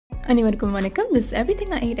Anywanakum vanakkam, this is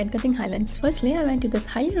everything I ate at Genting Highlands. Firstly, I went to this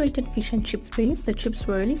highly rated fish and chips place. The chips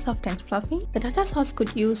were really soft and fluffy. The tartar sauce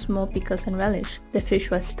could use more pickles and relish. The fish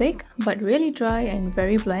was thick, but really dry and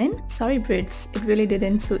very bland. Sorry Brits, it really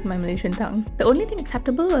didn't suit my Malaysian tongue. The only thing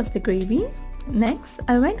acceptable was the gravy. Next,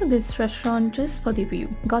 I went to this restaurant just for the view.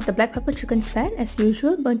 Got the black pepper chicken set as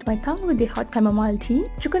usual, burnt my tongue with the hot chamomile tea.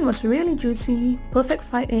 Chicken was really juicy, perfect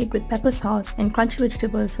fried egg with pepper sauce, and crunchy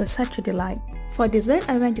vegetables were such a delight. For dessert,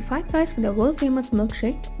 I went to Five Guys for their world famous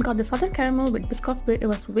milkshake. Got the salted caramel with Biscoff bread. It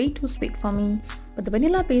was way too sweet for me, but the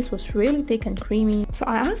vanilla base was really thick and creamy. So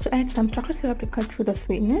I asked to add some chocolate syrup to cut through the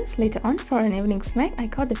sweetness. Later on, for an evening snack, I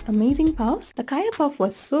got this amazing puffs. The kaya puff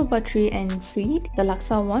was so buttery and sweet. The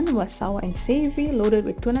laksa one was sour and savory, loaded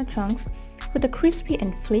with tuna chunks with a crispy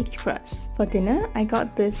and flaky crust. For dinner, I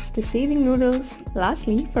got this deceiving noodles.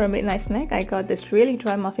 Lastly, for a midnight snack, I got this really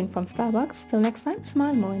dry muffin from Starbucks. Till next time,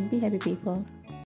 smile more and be happy people.